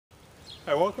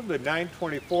Hi, welcome to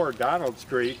 924 Donald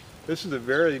Street. This is a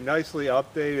very nicely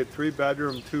updated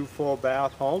 3-bedroom, 2 full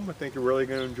bath home. I think you're really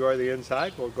going to enjoy the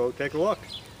inside. We'll go take a look.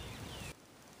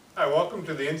 Hi, welcome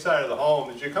to the inside of the home.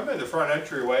 As you come in the front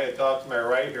entryway, it's off to my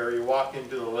right here, you walk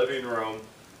into the living room.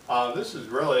 This is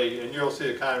really, and you'll see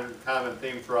a common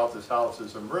theme throughout this house,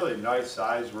 is some really nice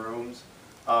sized rooms.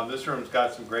 This room's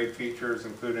got some great features,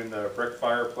 including the brick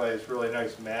fireplace, really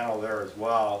nice mantel there as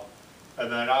well. And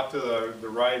then off to the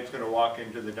right, it's going to walk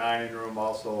into the dining room,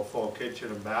 also a full kitchen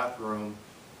and bathroom.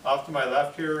 Off to my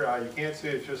left here, you can't see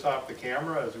it just off the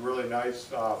camera, it's a really nice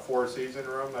 4-season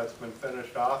room that's been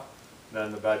finished off. And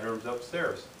then the bedroom's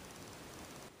upstairs.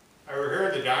 All right, we're here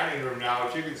in the dining room now.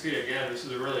 As you can see, again, this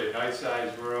is a really nice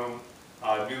sized room.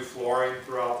 New flooring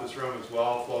throughout this room as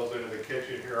well, flows into the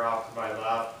kitchen here off to my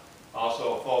left.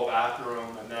 Also a full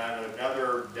bathroom, and then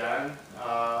another den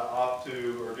off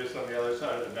to, or just on the other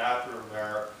side of the bathroom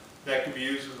there. That can be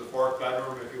used as a 4th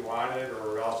bedroom if you wanted,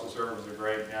 or it also serves as a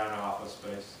great den office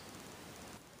space.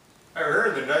 All right, we're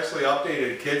here in the nicely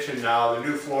updated kitchen now. The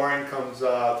new flooring comes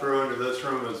through into this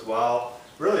room as well.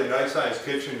 Really nice sized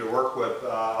kitchen to work with.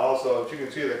 Also, as you can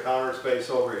see, the counter space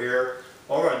over here.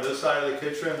 Over on this side of the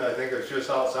kitchen, I think it's just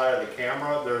outside of the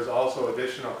camera, there's also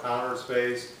additional counter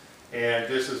space and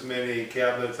just as many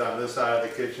cabinets on this side of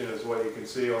the kitchen as what you can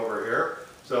see over here.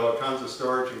 So tons of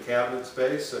storage and cabinet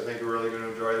space. I think you're really going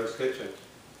to enjoy this kitchen.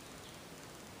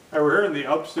 All right, we're here in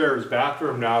the upstairs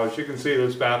bathroom now. As you can see,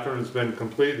 this bathroom has been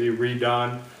completely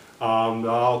redone.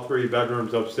 All 3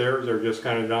 bedrooms upstairs are just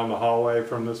kind of down the hallway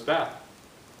from this bath.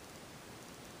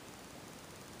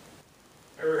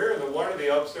 We're here in one of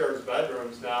the upstairs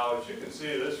bedrooms now. As you can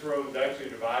see, this room is actually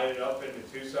divided up into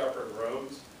 2 separate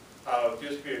rooms. It would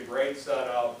just be a great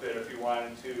setup that if you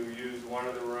wanted to use one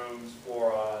of the rooms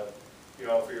for,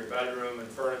 for your bedroom and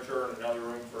furniture, and another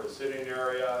room for a sitting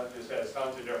area. It just has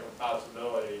tons of different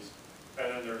possibilities.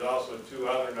 And then there's also 2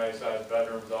 other nice sized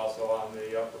bedrooms also on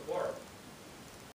the upper floor.